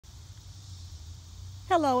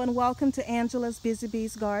Hello and welcome to Angela's Busy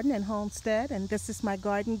Bees Garden and Homestead, and this is my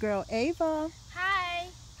garden girl Ava. Hi.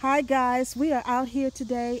 Hi guys, we are out here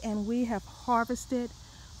today and we have harvested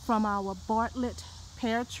from our Bartlett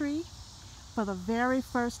pear tree for the very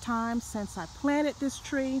first time since I planted this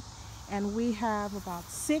tree, and we have about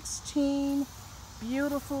 16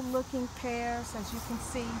 beautiful looking pears, as you can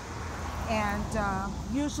see. And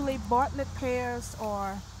usually Bartlett pears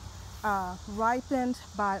are ripened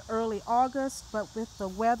by early August, but with the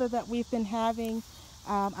weather that we've been having,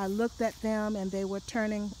 I looked at them and they were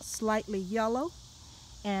turning slightly yellow,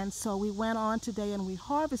 and so we went on today and we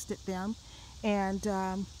harvested them. And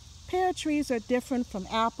pear trees are different from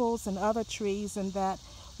apples and other trees in that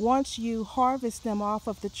once you harvest them off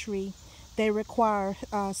of the tree, they require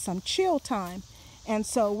some chill time, and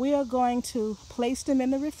so we are going to place them in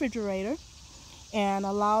the refrigerator and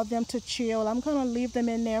allow them to chill. I'm going to leave them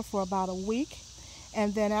in there for about a week,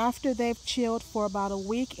 and then after they've chilled for about a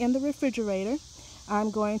week in the refrigerator,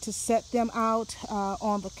 I'm going to set them out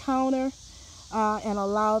on the counter and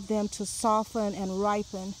allow them to soften and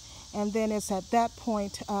ripen, and then it's at that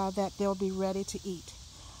point that they'll be ready to eat.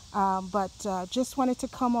 But just wanted to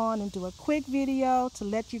come on and do a quick video to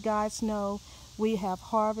let you guys know we have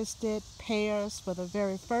harvested pears for the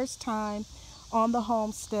very first time on the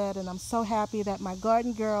homestead, and I'm so happy that my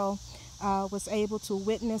garden girl was able to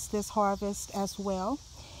witness this harvest as well.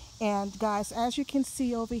 And guys, as you can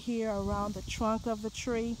see over here around the trunk of the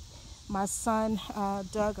tree, my son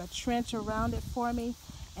dug a trench around it for me,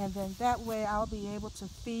 and then that way I'll be able to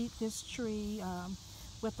feed this tree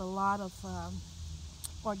with a lot of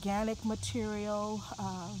organic material,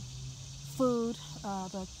 food,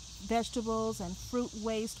 the vegetables and fruit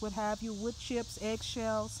waste, what have you, wood chips,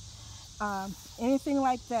 eggshells, anything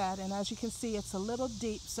like that. And as you can see, it's a little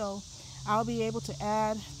deep, so I'll be able to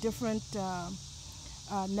add different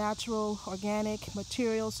natural organic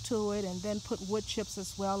materials to it, and then put wood chips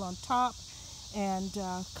as well on top. And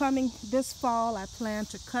coming this fall, I plan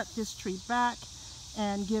to cut this tree back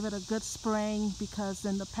and give it a good spraying, because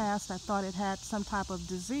in the past I thought it had some type of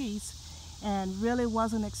disease and really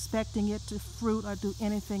wasn't expecting it to fruit or do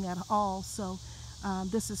anything at all. So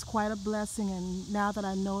this is quite a blessing, and now that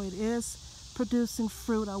I know it is producing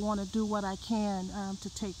fruit, I want to do what I can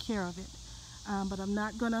to take care of it. But I'm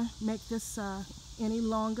not going to make this any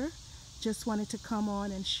longer. Just wanted to come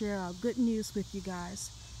on and share our good news with you guys.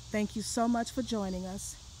 Thank you so much for joining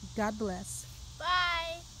us. God bless.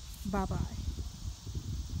 Bye. Bye-bye.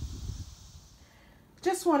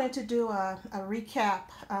 Just wanted to do a recap.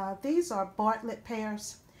 These are Bartlett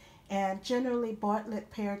pears, and generally Bartlett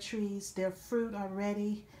pear trees, their fruit are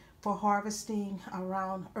ready for harvesting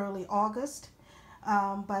around early August.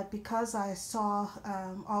 But because I saw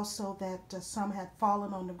also that some had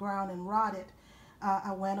fallen on the ground and rotted,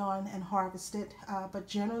 I went on and harvested. But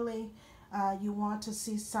generally you want to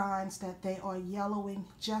see signs that they are yellowing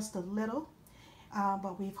just a little.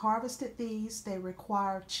 But we've harvested these. They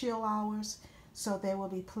require chill hours, so they will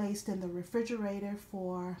be placed in the refrigerator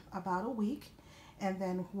for about a week. And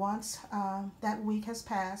then once that week has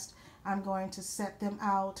passed, I'm going to set them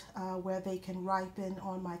out where they can ripen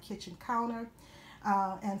on my kitchen counter.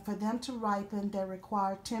 And for them to ripen, they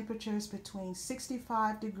require temperatures between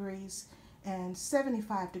 65 degrees and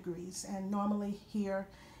 75 degrees. And normally here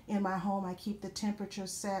in my home, I keep the temperature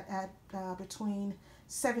set at between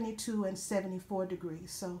 72 and 74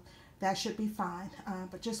 degrees. So that should be fine.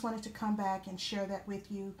 But just wanted to come back and share that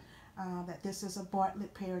with you, that this is a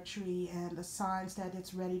Bartlett pear tree, and the signs that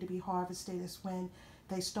it's ready to be harvested is when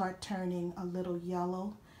they start turning a little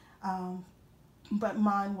yellow. But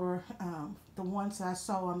mine were, the ones I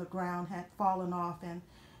saw on the ground had fallen off and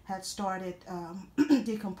had started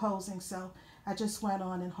decomposing, so I just went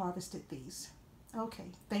on and harvested these.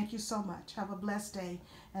 Okay, thank you so much. Have a blessed day,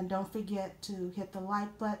 and don't forget to hit the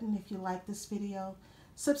like button if you like this video.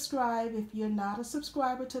 Subscribe if you're not a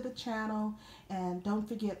subscriber to the channel, and don't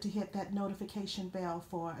forget to hit that notification bell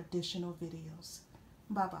for additional videos.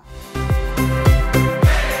 Bye-bye.